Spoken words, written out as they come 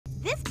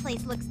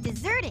place looks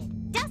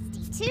deserted.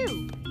 Dusty,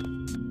 too.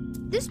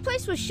 This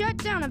place was shut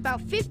down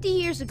about 50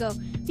 years ago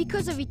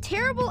because of a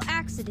terrible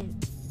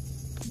accident.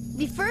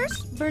 The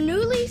first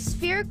Bernoulli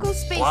spherical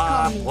space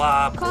colony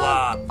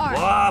called Ark.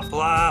 Blah,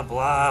 blah,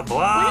 blah,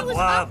 blah, When it was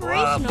blah,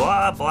 operational,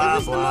 blah, blah, it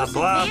was the blah, most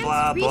blah, advanced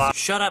blah, blah. research.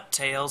 Shut up,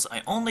 Tails.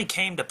 I only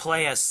came to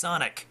play as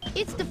Sonic.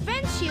 Its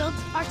defense shields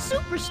are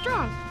super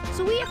strong,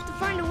 so we have to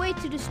find a way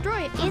to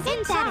destroy it from Isn't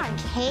inside. that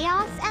a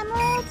Chaos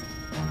Emerald?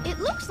 It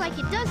looks like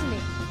it, doesn't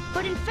it?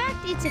 But in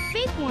fact, it's a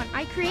fake one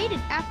I created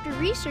after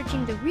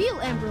researching the real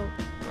emerald.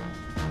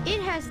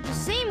 It has the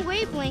same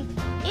wavelength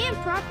and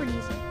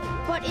properties,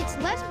 but it's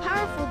less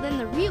powerful than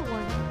the real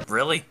one.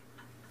 Really?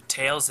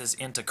 Tails is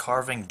into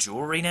carving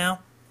jewelry now?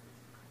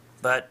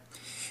 But,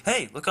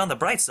 hey, look on the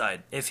bright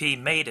side. If he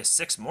made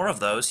 6 more of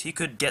those, he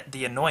could get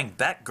the annoying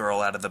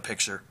Batgirl out of the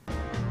picture.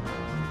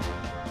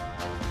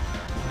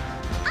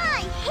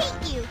 I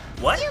hate you!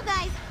 What? You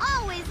guys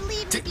always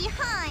leave me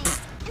behind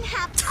and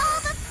have all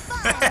the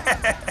fun!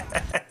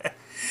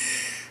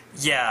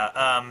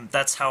 Yeah,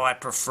 that's how I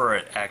prefer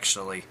it,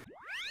 actually.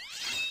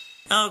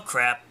 Oh,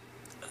 crap.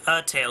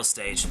 Tails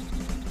stage.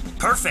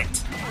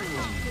 Perfect!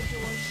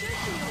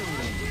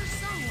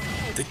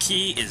 The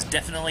key is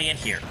definitely in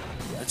here.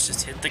 Let's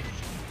just hit the...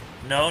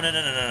 No.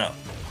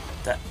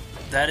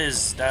 That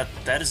is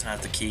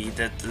not the key.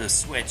 The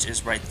switch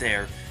is right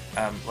there.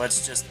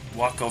 Let's just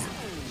walk over...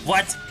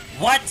 What?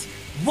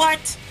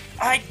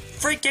 I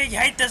freaking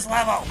hate this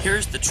level!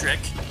 Here's the trick.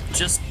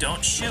 Just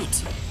don't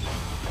shoot.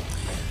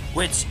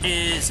 Which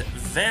is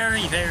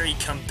very, very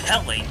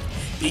compelling,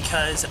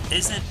 because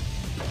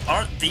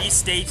aren't these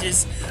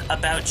stages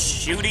about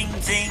shooting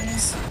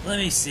things? Let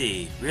me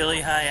see.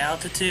 Really high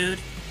altitude?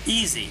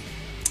 Easy.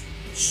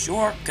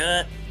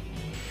 Shortcut.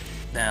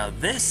 Now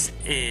this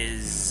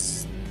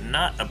is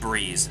not a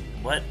breeze.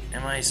 What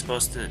am I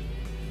supposed to...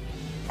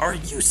 Are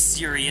you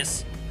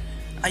serious?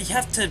 I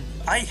have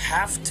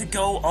to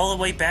go all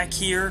the way back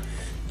here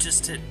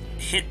just to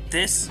hit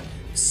this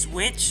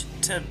switch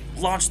to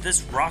launch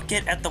this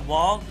rocket at the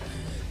wall?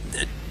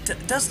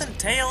 Doesn't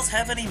Tails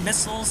have any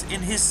missiles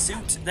in his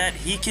suit that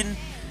he can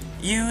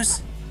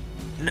use?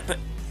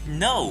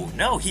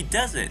 No, he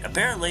doesn't.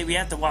 Apparently, we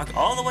have to walk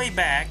all the way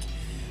back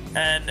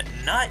and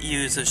not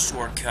use a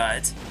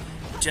shortcut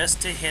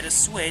just to hit a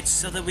switch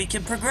so that we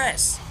can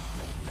progress.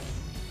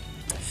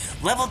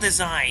 Level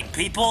design,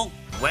 people!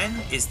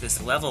 When is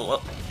this level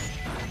up?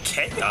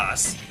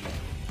 Chaos?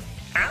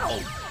 Ow!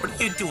 What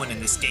are you doing in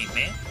this game,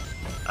 man?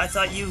 I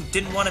thought you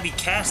didn't want to be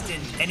cast in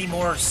any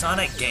more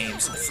Sonic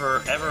games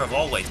forever of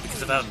always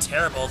because of how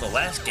terrible the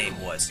last game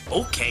was.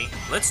 Okay,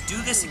 let's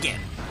do this again.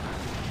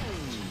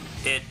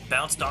 It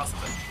bounced off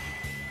of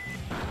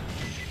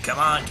it. Come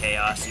on,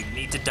 Chaos. You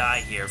need to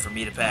die here for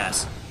me to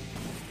pass.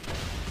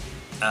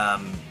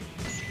 Come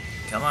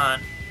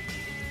on.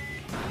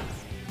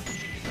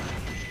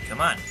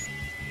 Come on.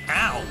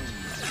 Ow!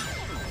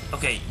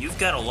 Okay, you've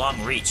got a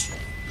long reach.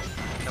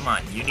 Come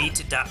on, you need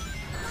to die.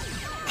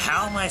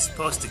 How am I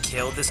supposed to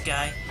kill this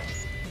guy?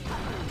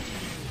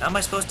 How am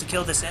I supposed to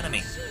kill this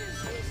enemy?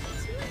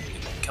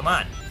 Come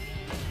on.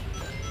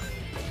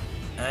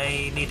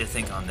 I need to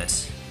think on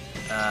this.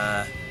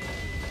 How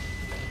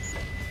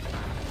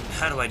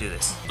do I do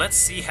this? Let's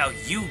see how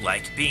you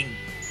like being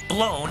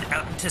blown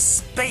out into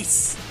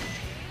space.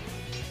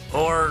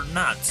 Or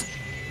not.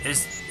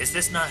 Is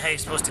this not how you're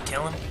supposed to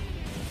kill him?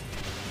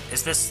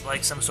 Is this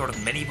like some sort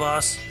of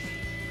mini-boss?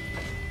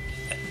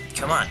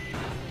 Come on.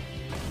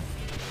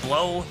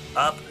 Blow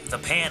up the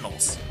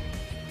panels.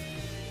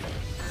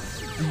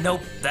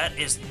 Nope, that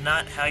is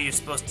not how you're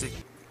supposed to...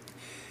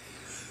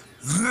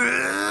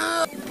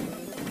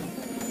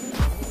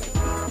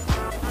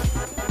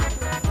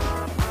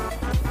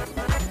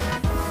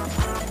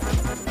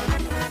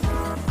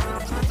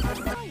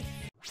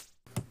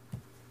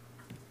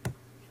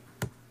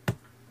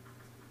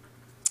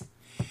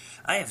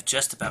 I have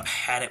just about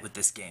had it with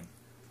this game.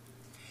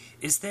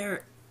 Is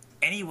there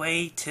any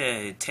way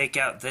to take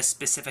out this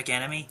specific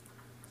enemy?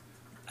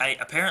 I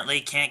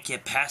apparently can't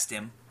get past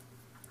him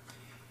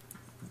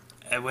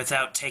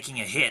without taking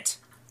a hit.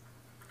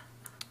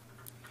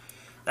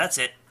 That's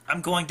it.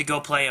 I'm going to go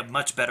play a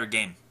much better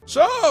game.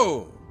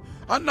 So,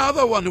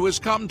 another one who has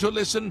come to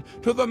listen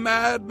to the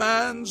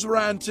madman's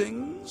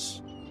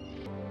rantings?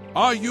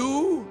 Are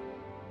you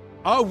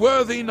a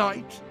worthy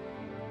knight?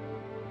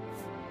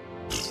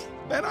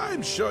 Then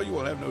I'm sure you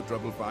will have no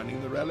trouble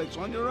finding the relics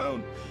on your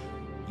own.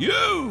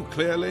 You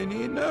clearly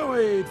need no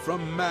aid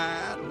from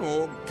man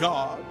or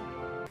God.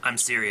 I'm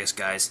serious,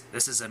 guys.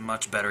 This is a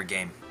much better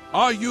game.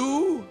 Are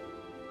you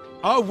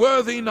a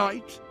worthy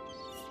knight?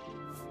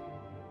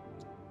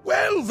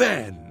 Well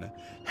then,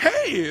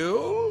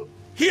 hail,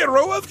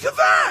 hero of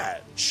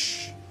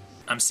Kvatch!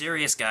 I'm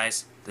serious,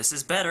 guys. This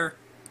is better.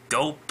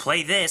 Go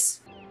play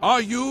this.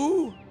 Are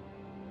you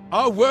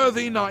a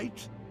worthy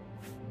knight?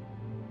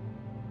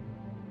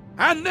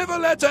 And never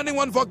let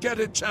anyone forget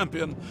it,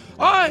 champion.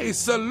 I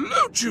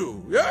salute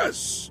you,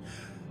 yes.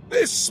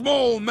 This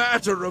small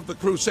matter of the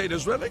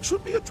Crusaders' relic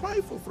should be a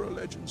trifle for a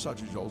legend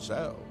such as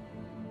yourself.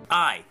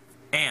 I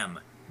am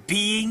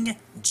being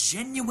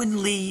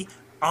genuinely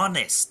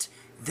honest,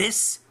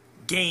 this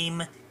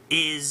game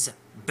is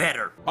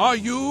better. Are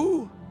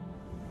you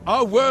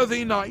a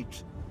worthy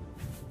knight?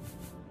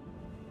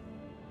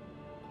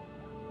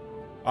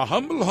 A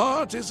humble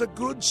heart is a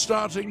good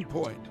starting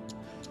point.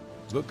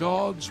 The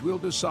gods will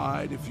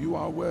decide if you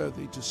are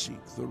worthy to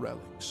seek the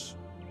relics.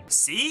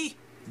 See?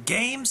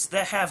 Games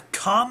that have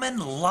common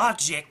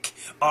logic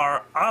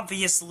are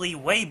obviously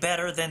way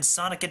better than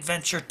Sonic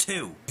Adventure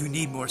 2. You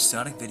need more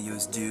Sonic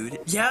videos, dude.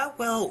 Yeah,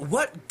 well,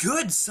 what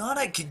good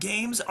Sonic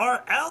games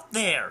are out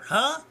there,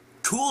 huh?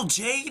 Cool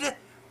Jade?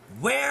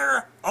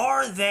 Where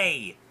are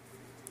they?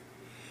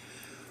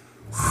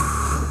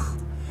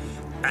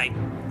 I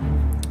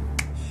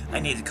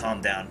need to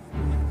calm down.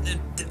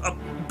 I'll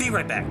be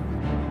right back.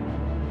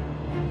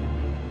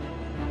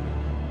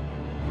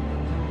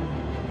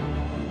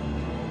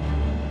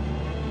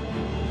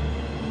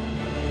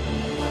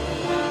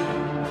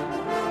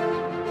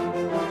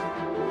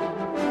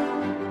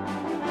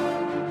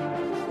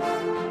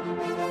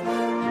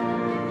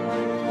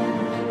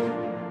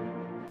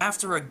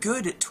 After a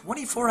good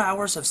 24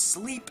 hours of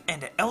sleep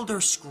and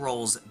Elder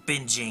Scrolls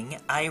binging,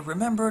 I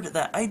remembered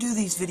that I do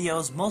these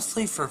videos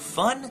mostly for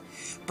fun,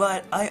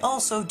 but I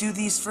also do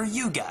these for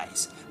you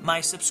guys,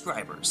 my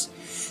subscribers.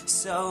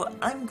 So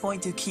I'm going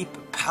to keep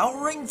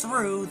powering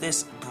through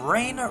this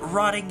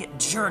brain-rotting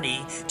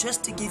journey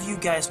just to give you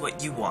guys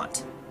what you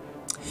want.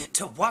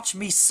 To watch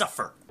me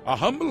suffer. A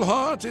humble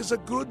heart is a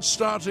good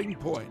starting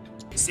point.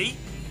 See?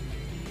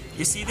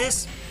 You see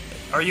this?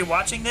 Are you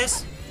watching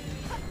this?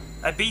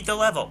 I beat the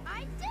level.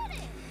 I did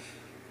it!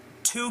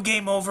 2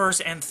 game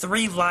overs and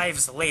 3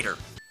 lives later.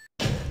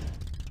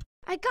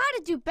 I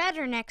gotta do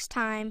better next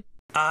time.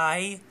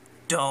 I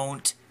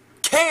don't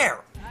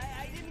care!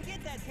 I didn't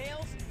get that,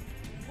 Tails.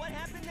 What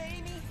happened to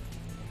Amy?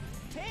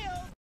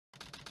 Tails!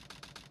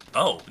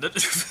 Oh.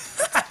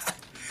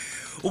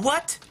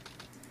 What?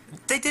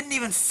 They didn't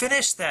even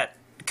finish that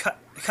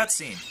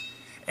cutscene.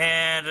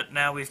 And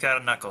now we've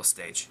got a Knuckles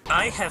stage.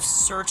 I have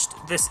searched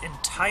this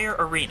entire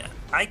arena.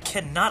 I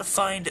cannot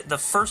find the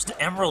first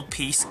emerald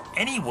piece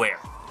anywhere.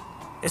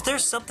 Is there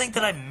something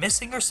that I'm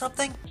missing or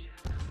something?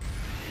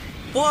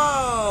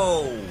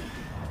 Whoa!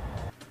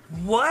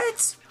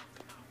 What?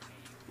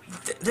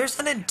 There's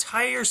an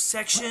entire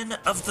section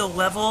of the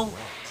level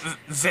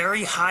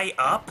very high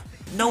up?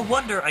 No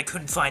wonder I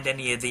couldn't find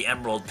any of the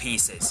emerald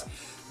pieces.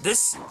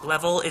 This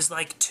level is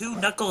like 2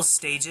 Knuckles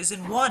stages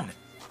in one.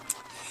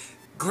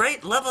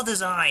 Great level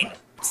design.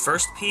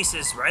 First piece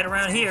is right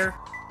around here.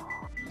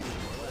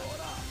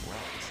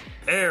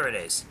 There it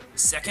is.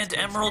 Second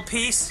emerald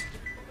piece,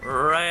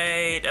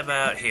 right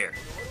about here.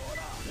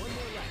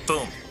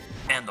 Boom.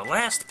 And the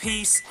last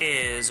piece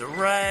is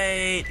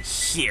right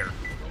here.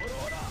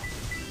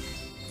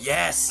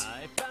 Yes!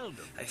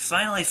 I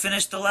finally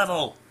finished the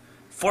level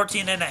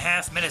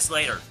 14.5 minutes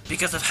later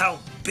because of how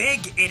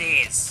big it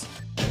is.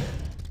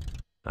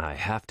 I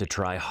have to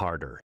try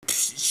harder.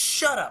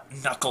 Shut up,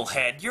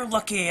 knucklehead. You're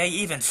lucky I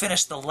even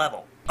finished the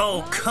level.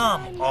 Oh,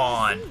 come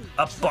on.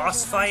 A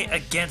boss fight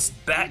against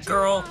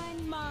Batgirl?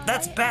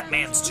 That's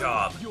Batman's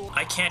job.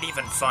 I can't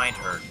even find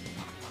her.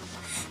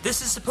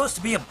 This is supposed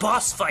to be a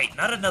boss fight,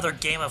 not another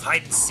game of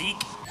hide and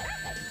seek.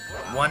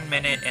 1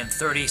 minute and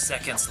 30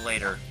 seconds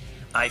later,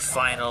 I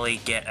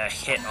finally get a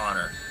hit on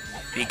her.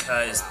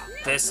 Because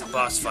this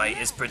boss fight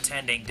is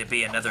pretending to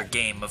be another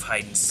game of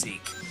hide and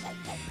seek.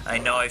 I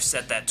know I've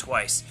said that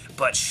twice,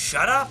 but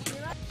shut up!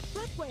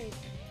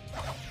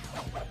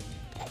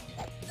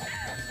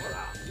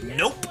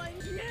 Nope!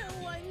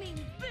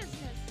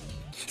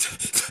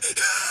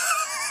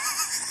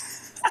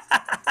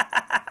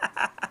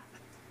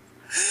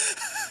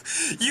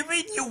 You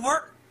mean you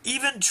weren't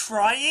even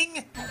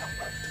trying?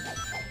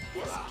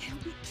 This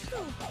can't be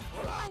true.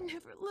 I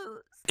never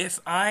lose. If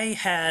I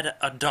had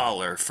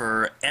 $1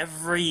 for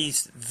every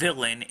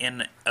villain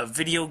in a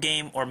video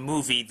game or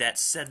movie that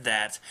said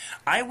that,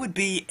 I would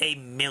be a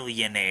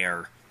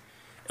millionaire.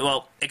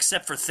 Well,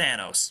 except for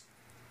Thanos.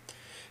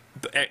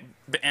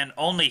 And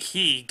only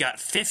he got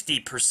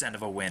 50%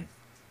 of a win.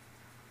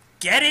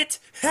 Get it?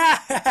 Those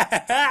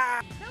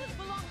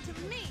belong to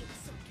me.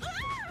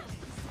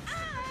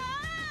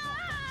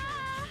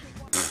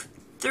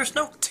 There's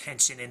no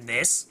tension in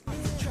this.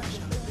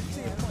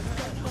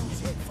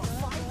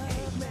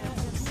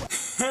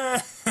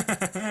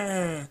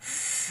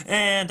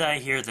 And I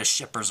hear the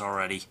shippers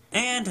already.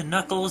 And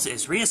Knuckles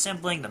is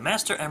reassembling the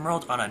Master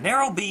Emerald on a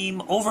narrow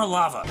beam over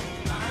lava.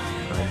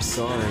 I'm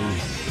sorry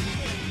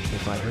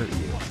if I hurt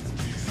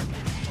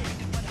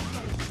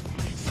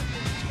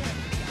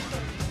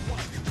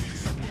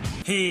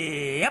you.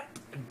 Yep.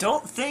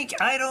 Don't think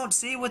I don't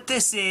see what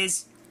this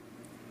is.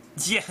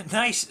 Yeah,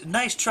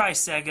 nice try,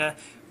 Sega.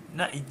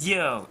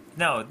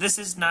 No, this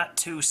is not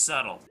too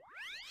subtle.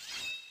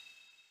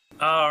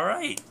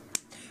 Alright.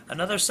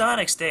 Another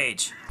Sonic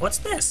stage. What's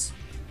this?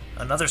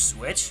 Another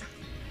switch?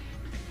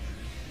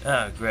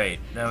 Oh, great.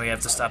 Now we have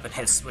to stop and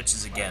hit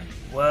switches again.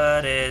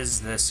 What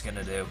is this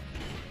gonna do?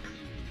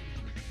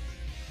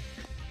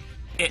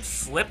 It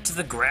flipped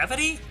the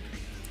gravity?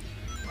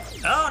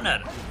 Oh,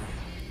 no.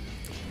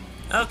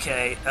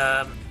 Okay,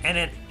 and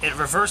it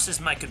reverses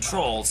my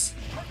controls.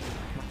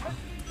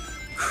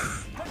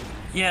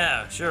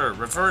 Yeah, sure,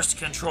 reversed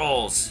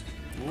controls.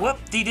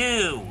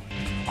 Whoop-de-doo.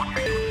 What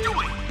are you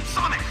doing?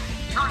 Sonic,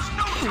 there's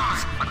no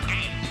time for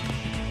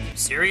games.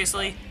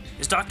 Seriously?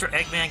 Is Dr.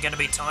 Eggman gonna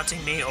be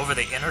taunting me over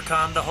the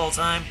intercom the whole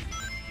time?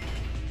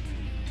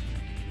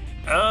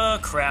 Oh,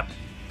 crap.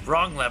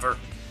 Wrong lever.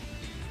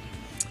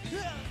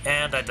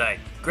 And I died.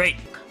 Great.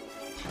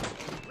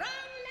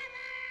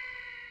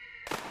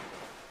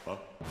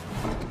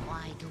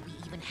 Why do we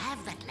even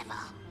have that lever?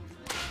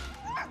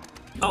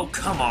 Oh,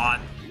 come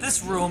on.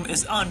 This room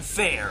is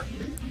unfair.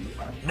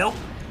 Nope.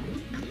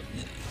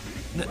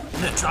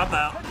 Drop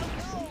out.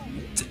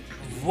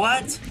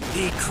 What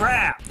the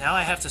crap? Now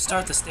I have to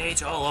start the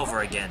stage all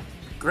over again.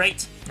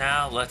 Great.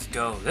 Now let's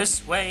go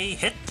this way,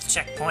 hit the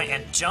checkpoint,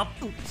 and jump.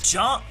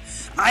 Jump!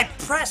 I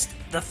pressed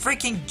the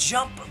freaking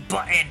jump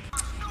button.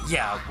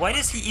 Yeah, why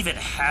does he even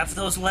have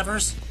those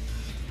levers?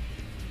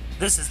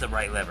 This is the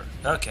right lever.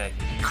 Okay.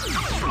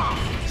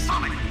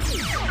 Sonic,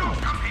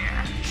 don't come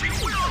here. She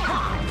will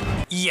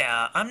hurt.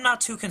 Yeah, I'm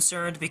not too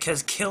concerned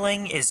because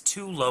killing is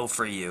too low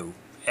for you,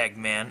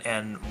 Eggman.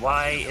 And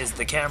why is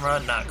the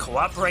camera not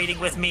cooperating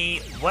with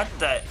me? What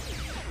the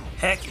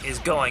heck is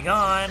going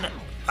on?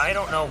 I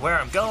don't know where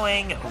I'm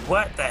going.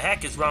 What the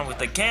heck is wrong with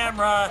the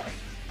camera?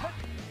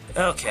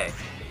 Okay.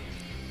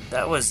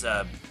 That was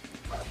a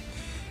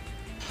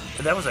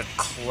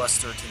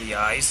cluster to the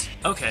eyes.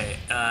 Okay,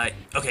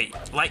 okay,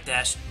 light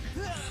dash.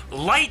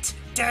 Light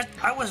dash!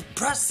 I was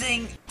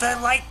pressing the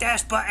light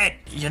dash button!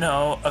 You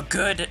know, a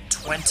good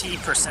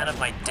 20% of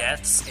my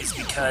deaths is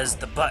because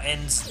the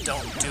buttons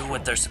don't do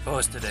what they're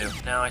supposed to do.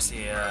 Now I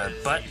see a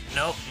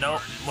nope,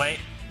 wait.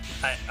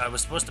 I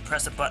was supposed to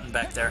press a button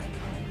back there.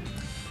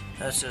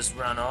 Let's just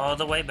run all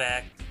the way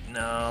back.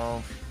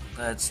 No,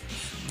 that's...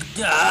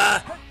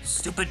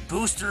 Stupid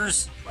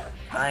boosters!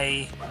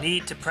 I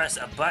need to press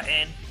a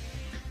button.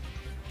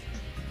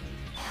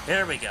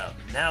 There we go.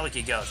 Now we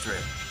can go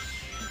through.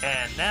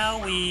 And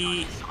now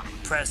we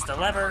press the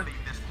lever.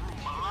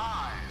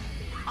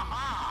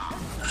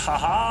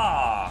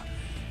 Haha!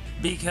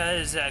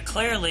 Because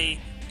clearly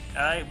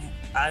I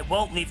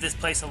won't leave this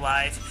place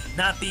alive,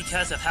 not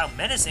because of how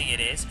menacing it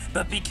is,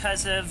 but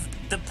because of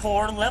the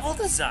poor level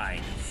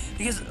design.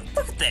 Because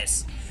look at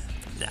this.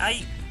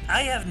 I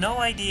have no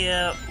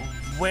idea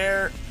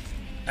where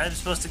I'm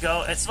supposed to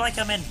go. It's like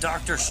I'm in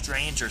Doctor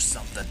Strange or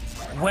something.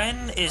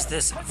 When is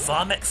this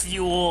vomit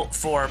fuel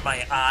for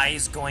my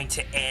eyes going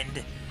to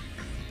end?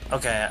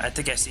 Okay, I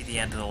think I see the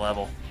end of the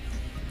level.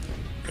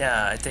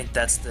 Yeah, I think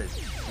that's the...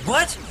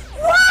 What?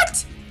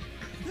 What?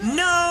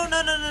 No.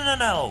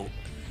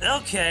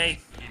 Okay.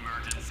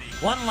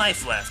 One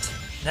life left.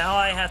 Now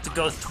I have to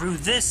go through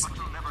this...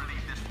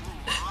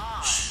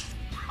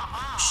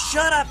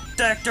 Shut up,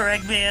 Dr.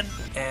 Eggman!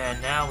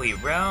 And now we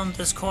round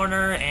this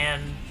corner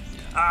and...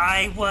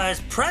 I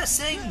was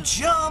pressing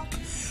jump!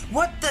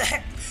 What the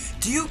heck?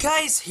 Do you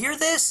guys hear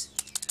this?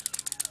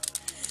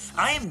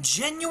 I am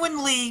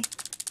genuinely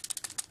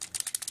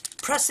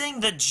pressing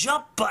the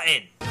jump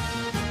button.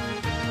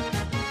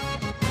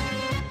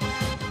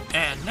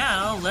 And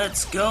now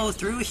let's go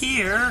through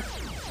here.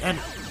 And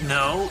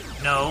no,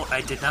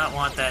 I did not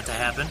want that to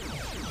happen.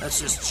 Let's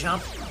just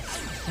jump.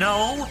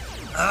 No,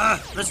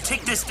 let's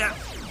take this down.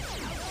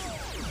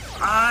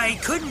 I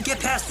couldn't get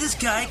past this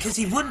guy because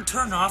he wouldn't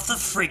turn off the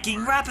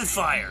freaking rapid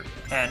fire.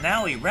 And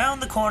now we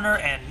round the corner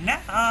and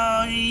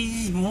now...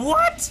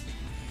 What?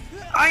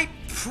 I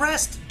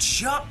pressed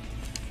jump.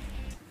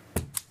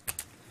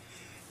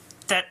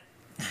 That...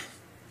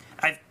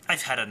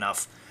 I've had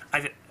enough.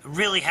 I've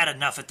really had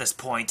enough at this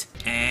point.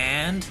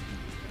 And...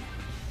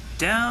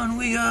 down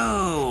we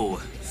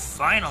go.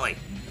 Finally.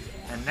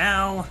 And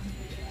now...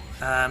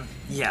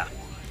 yeah.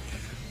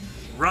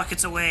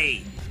 Rockets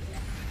away.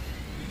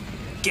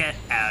 Get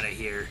out of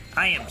here.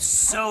 I am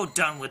so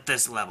done with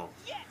this level.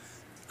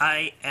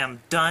 I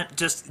am done.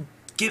 Just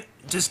give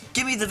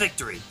me the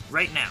victory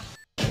right now.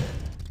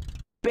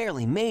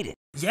 Barely made it.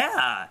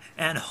 Yeah,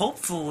 and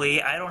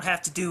hopefully I don't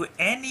have to do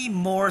any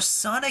more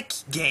Sonic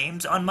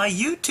games on my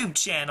YouTube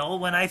channel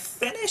when I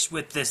finish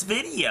with this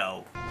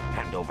video.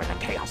 Hand over the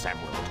Chaos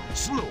Emerald,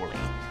 slowly,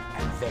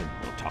 and then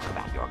we'll talk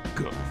about your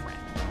girlfriend.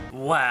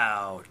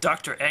 Wow,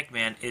 Dr.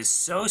 Eggman is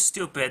so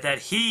stupid that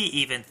he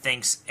even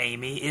thinks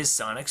Amy is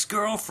Sonic's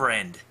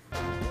girlfriend.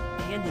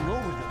 Handing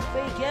over the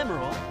fake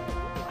emerald,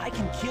 I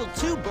can kill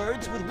two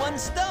birds with one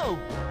stone.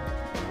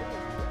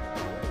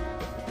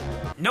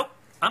 Nope,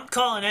 I'm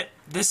calling it.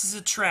 This is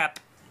a trap.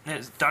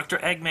 Dr.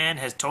 Eggman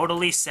has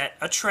totally set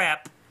a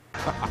trap.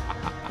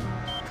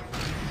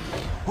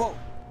 Whoa!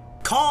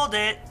 Called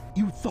it!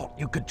 You thought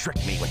you could trick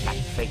me with that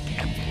fake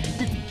emerald,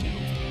 didn't you?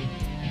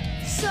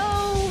 So,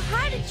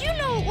 how did you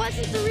know it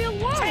wasn't the real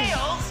one?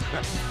 Tails!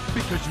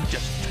 Because you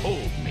just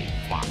told me,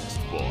 Fox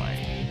Boy.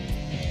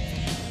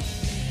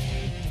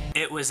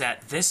 It was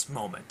at this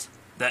moment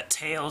that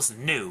Tails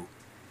knew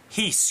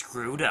he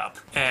screwed up.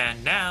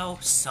 And now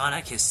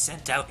Sonic is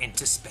sent out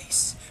into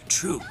space.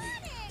 Truly,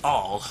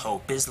 all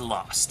hope is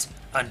lost.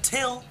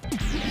 Until...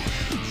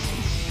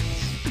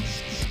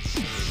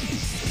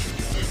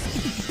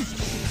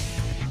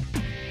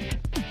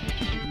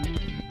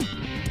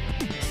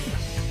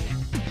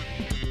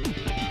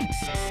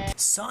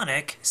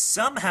 Sonic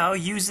somehow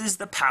uses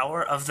the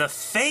power of the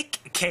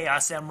fake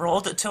Chaos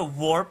Emerald to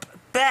warp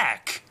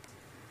back.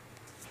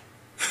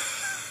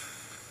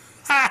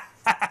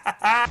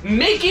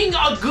 Making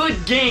a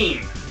good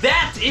game,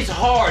 that is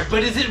hard,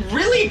 but is it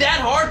really that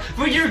hard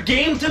for your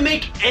game to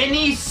make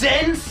any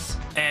sense?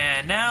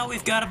 And now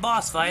we've got a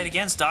boss fight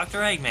against Dr.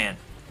 Eggman.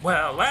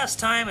 Well, last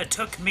time it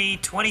took me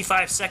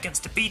 25 seconds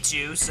to beat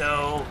you,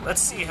 so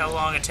let's see how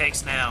long it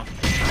takes now.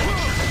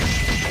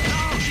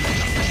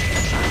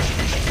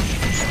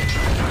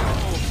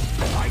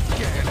 I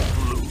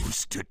can't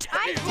lose to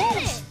Tails. I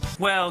did it!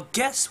 Well,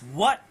 guess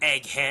what,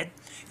 Egghead?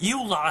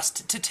 You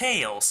lost to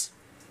Tails.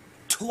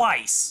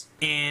 Twice.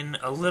 In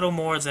a little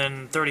more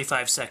than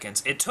 35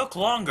 seconds. It took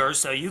longer,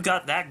 so you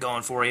got that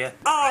going for you.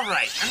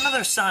 Alright,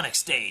 another Sonic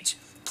stage.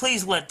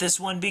 Please let this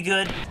one be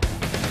good.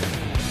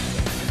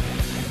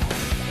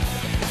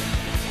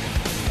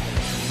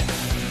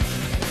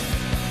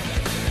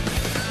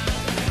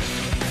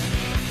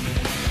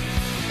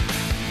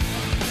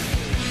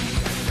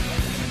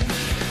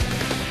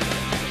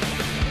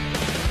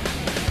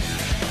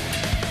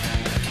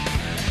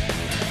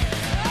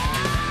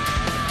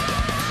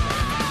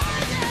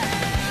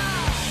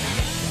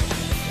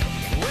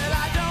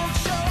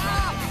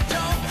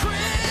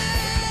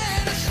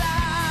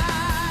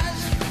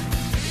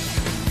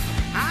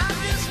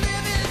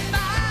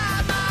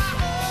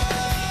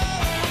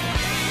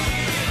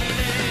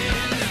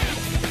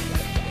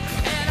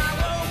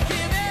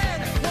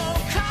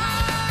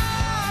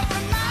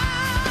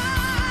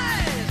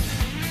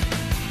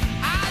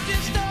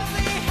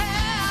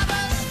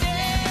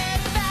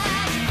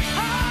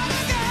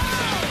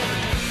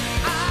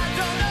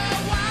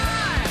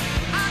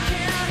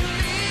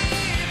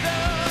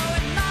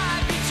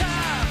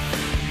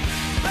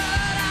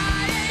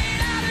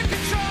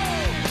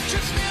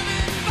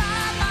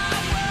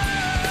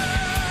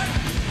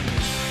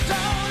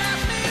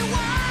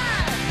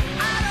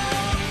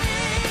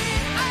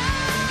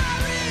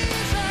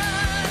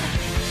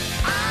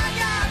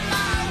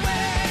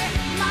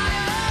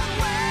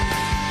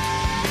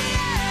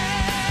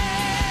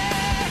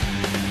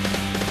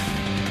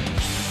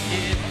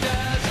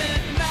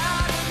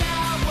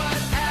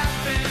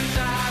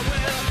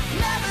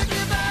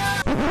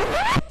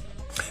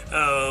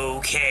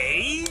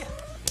 Okay.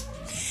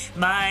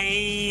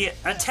 My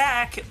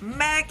attack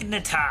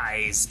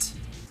magnetized.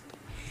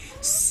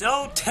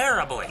 So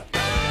terribly.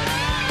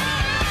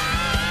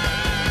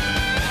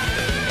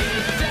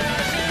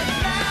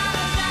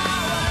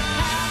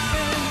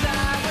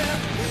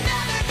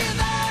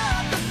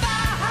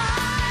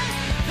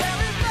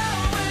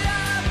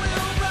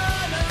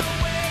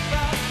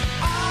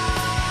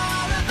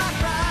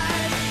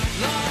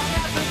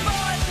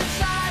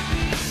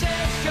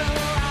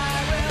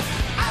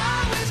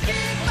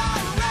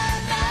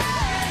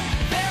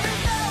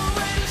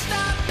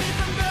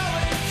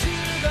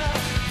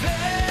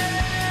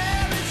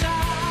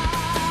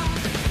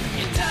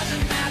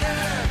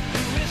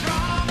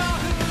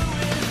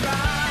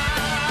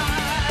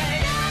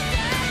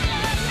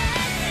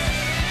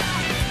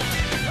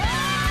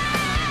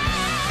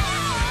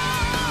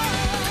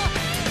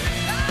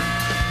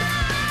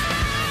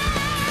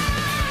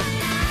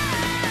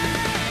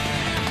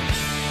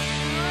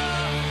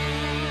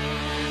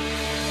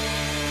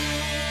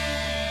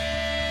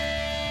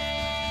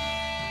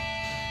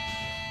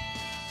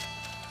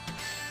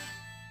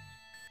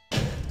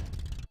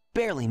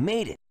 Barely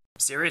made it.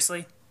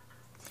 Seriously?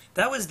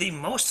 That was the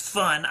most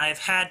fun I've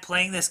had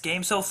playing this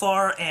game so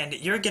far, and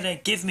you're gonna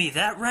give me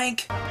that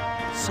rank?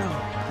 So,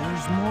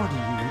 there's more to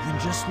you than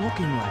just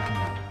looking like me.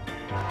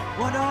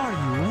 What are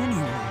you,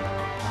 anyway?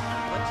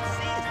 What you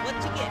see is what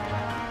you get.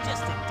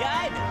 Just a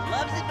guy that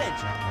loves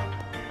adventure.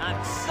 I'm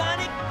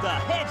Sonic the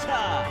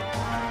Hedgehog.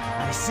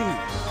 I see.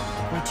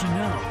 But you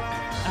know,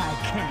 I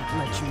can't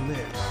let you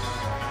live.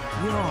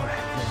 Your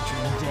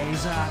adventuring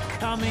days are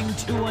coming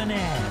to an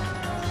end.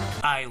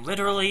 I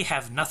literally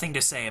have nothing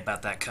to say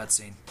about that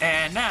cutscene.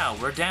 And now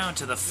we're down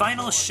to the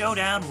final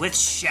showdown with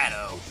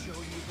Shadow.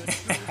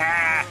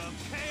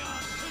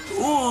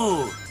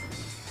 Ooh,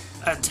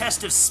 a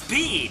test of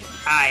speed.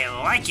 I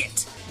like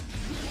it.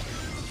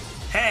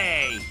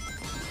 Hey,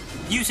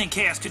 using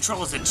Chaos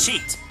Control is a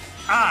cheat.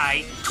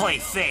 I play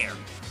fair.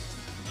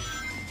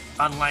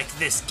 Unlike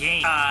this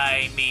game,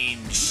 I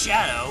mean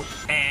Shadow,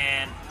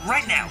 and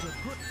right now.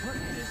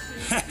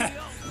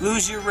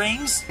 Lose your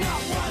rings?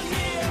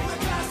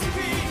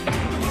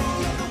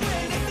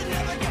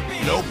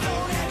 Nope.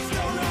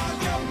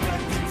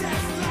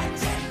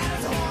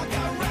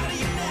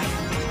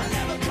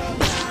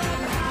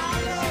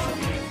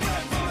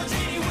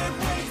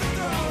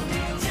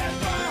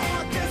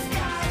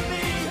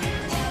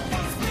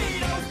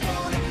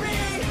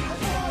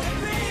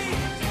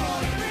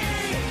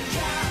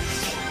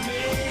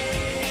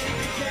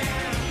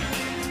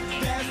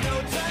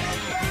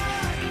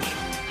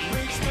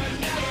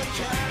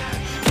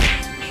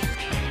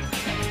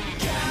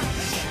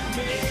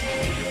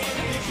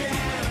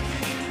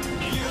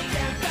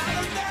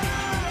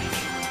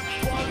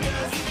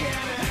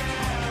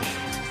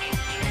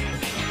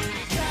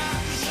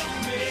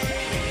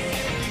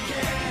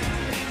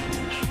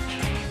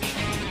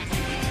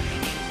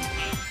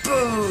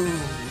 Boom!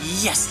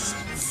 Yes!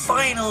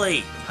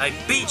 Finally! I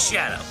beat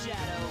Shadow.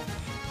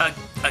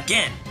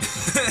 Again.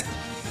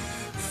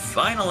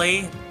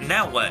 Finally.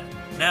 Now what?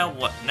 Now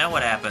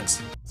what happens?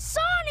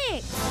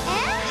 Sonic!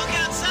 Look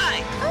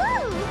outside!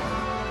 Ooh!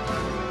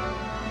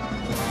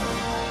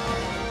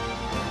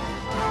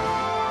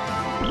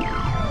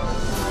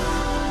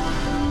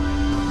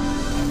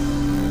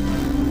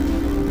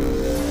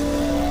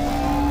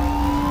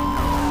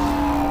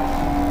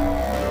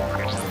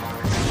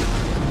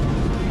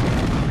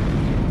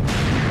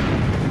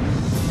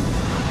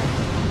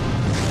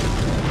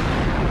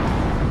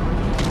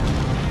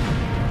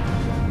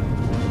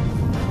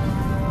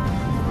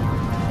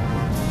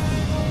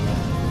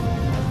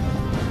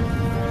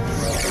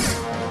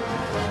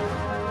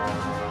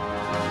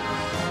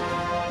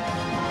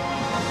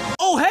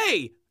 Oh,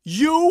 hey!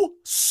 You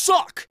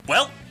suck!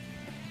 Well,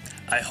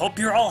 I hope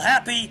you're all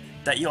happy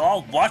that you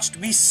all watched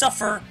me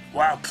suffer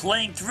while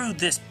playing through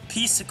this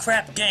piece of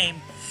crap game,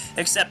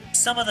 except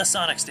some of the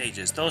Sonic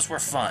stages. Those were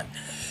fun.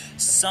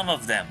 Some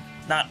of them,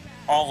 not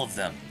all of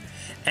them.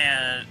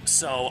 And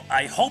so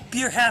I hope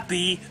you're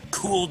happy,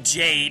 Cool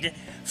Jade,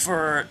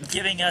 for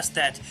giving us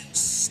that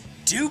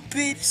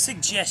stupid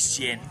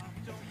suggestion.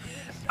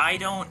 I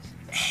don't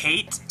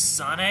hate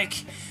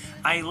Sonic.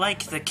 I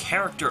like the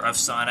character of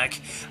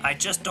Sonic. I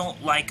just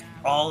don't like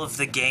all of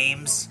the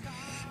games.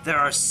 There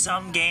are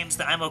some games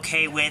that I'm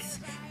okay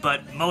with,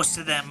 but most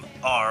of them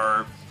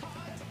are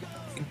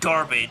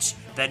garbage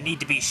that need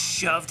to be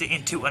shoved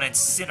into an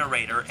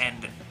incinerator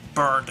and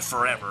burned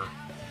forever.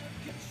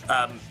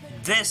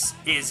 This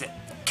is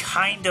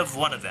kind of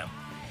one of them.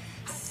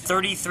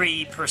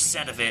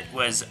 33% of it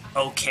was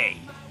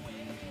okay.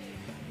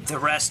 The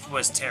rest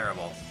was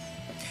terrible.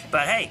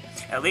 But hey,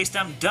 at least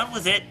I'm done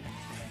with it.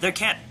 There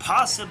can't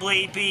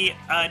possibly be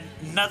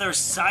another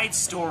side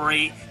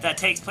story that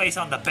takes place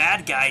on the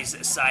bad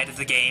guys' side of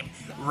the game,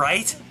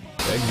 right?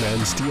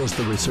 Eggman steals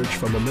the research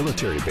from a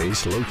military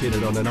base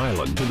located on an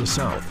island to the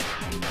south.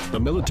 The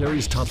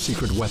military's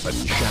top-secret weapon,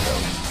 Shadow,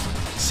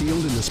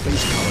 sealed in the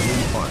space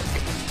colony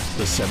Ark,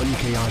 the 7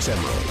 Chaos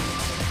Emerald.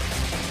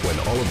 When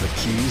all of the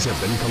keys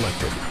have been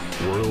collected,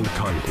 world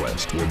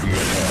conquest will be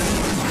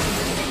ahead.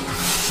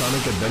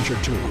 Sonic Adventure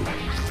 2,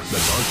 The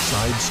Dark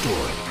Side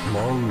Story.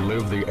 Long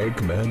live the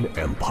Eggman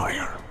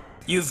Empire.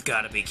 You've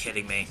got to be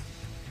kidding me.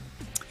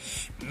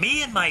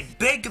 Me and my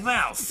big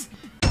mouth